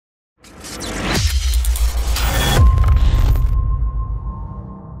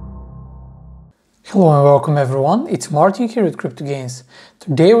Hello and welcome everyone, it's Martin here at CryptoGains.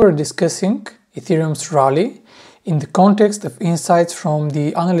 Today we're discussing Ethereum's rally in the context of insights from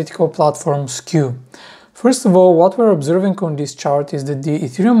the analytical platform Skew. First of all, what we're observing on this chart is that the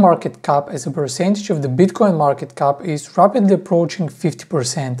Ethereum market cap as a percentage of the Bitcoin market cap is rapidly approaching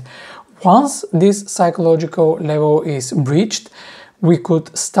 50%. Once this psychological level is breached, we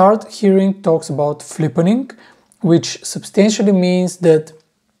could start hearing talks about flippening, which substantially means that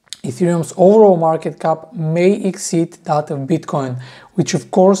Ethereum's overall market cap may exceed that of Bitcoin, which of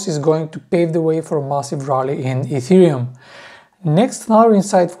course is going to pave the way for a massive rally in Ethereum. Next, another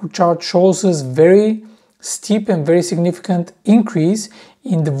insightful chart shows us very steep and very significant increase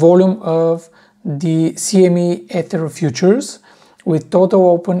in the volume of the CME Ether futures, with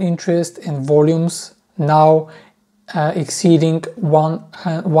total open interest and volumes now exceeding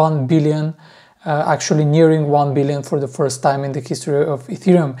 1 billion. Actually nearing 1 billion for the first time in the history of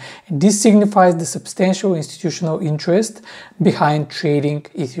Ethereum. And this signifies the substantial institutional interest behind trading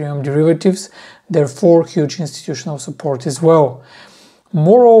Ethereum derivatives, therefore huge institutional support as well.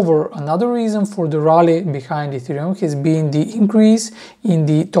 Moreover, another reason for the rally behind Ethereum has been the increase in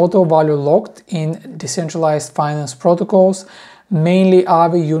the total value locked in decentralized finance protocols, mainly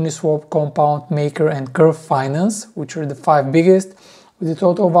Aave, Uniswap, Compound, Maker and Curve Finance, which are the 5 biggest, with the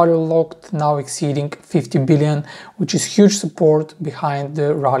total value locked now exceeding 50 billion, which is huge support behind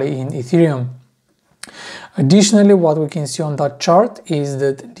the rally in Ethereum. Additionally, what we can see on that chart is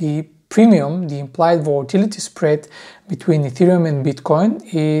that the premium, the implied volatility spread between Ethereum and Bitcoin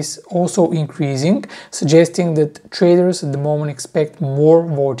is also increasing, suggesting that traders at the moment expect more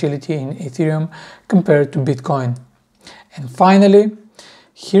volatility in Ethereum compared to Bitcoin. And finally,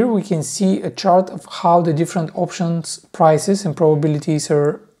 here we can see a chart of how the different options prices and probabilities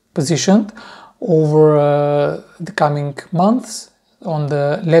are positioned over the coming months. On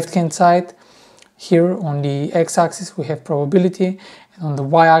the left hand side, here on the x-axis we have probability, and on the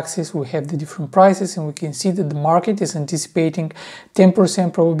y-axis we have the different prices, and we can see that the market is anticipating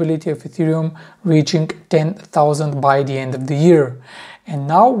 10% probability of Ethereum reaching 10,000 by the end of the year. And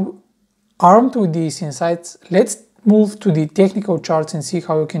now, armed with these insights, let's move to the technical charts and see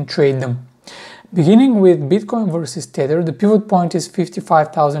how you can trade them. Beginning with Bitcoin versus Tether, the pivot point is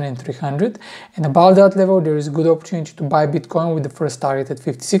 55,300, and above that level there is a good opportunity to buy Bitcoin with the first target at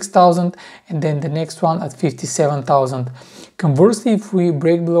 56,000 and then the next one at 57,000. Conversely, if we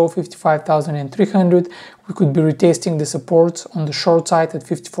break below 55,300, we could be retesting the supports on the short side at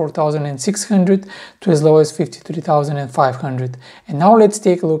 54,600 to as low as 53,500. And now let's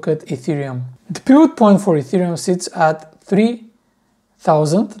take a look at Ethereum. The pivot point for Ethereum sits at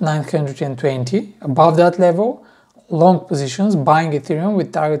 3,920. Above that level, long positions buying Ethereum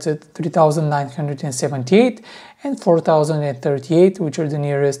with targets at 3,978 and 4,038, which are the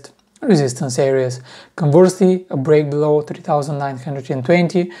nearest resistance areas. Conversely, a break below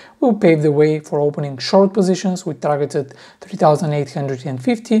 3,920 will pave the way for opening short positions with targets at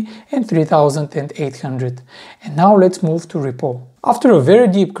 3,850 and 3,800. And now let's move to Ripple. After a very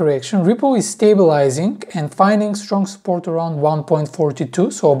deep correction, Ripple is stabilizing and finding strong support around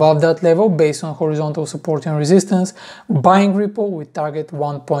 1.42, so above that level based on horizontal support and resistance, buying Ripple with target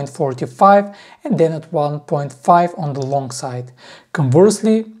 1.45 and then at 1.5 on the long side.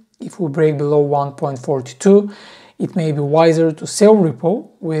 Conversely, if we break below 1.42, it may be wiser to sell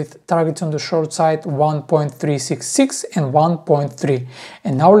Ripple with targets on the short side 1.366 and 1.3.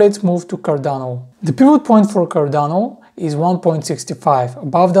 And now let's move to Cardano. The pivot point for Cardano is 1.65.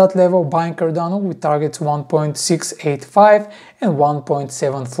 Above that level, buying Cardano with targets 1.685 and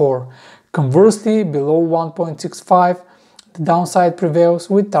 1.74. Conversely, below 1.65, the downside prevails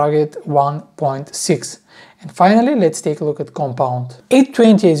with target 1.6. And finally, let's take a look at Compound.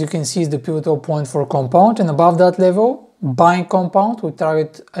 820, as you can see, is the pivotal point for Compound, and above that level, buying Compound with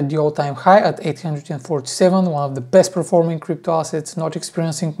target at the all-time high at 847, one of the best performing crypto assets, not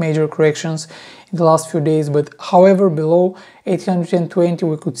experiencing major corrections in the last few days, but however below 820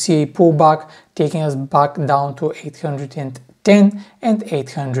 we could see a pullback taking us back down to 810 and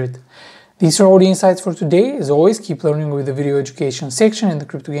 800. These are all the insights for today. As always, keep learning with the video education section and the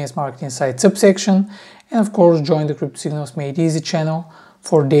CryptoGains Market Insights subsection, and of course join the Crypto Signals Made Easy channel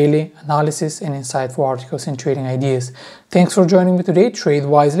for daily analysis and insightful articles and trading ideas. Thanks for joining me today. Trade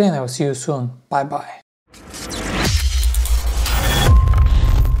wisely and I will see you soon. Bye bye.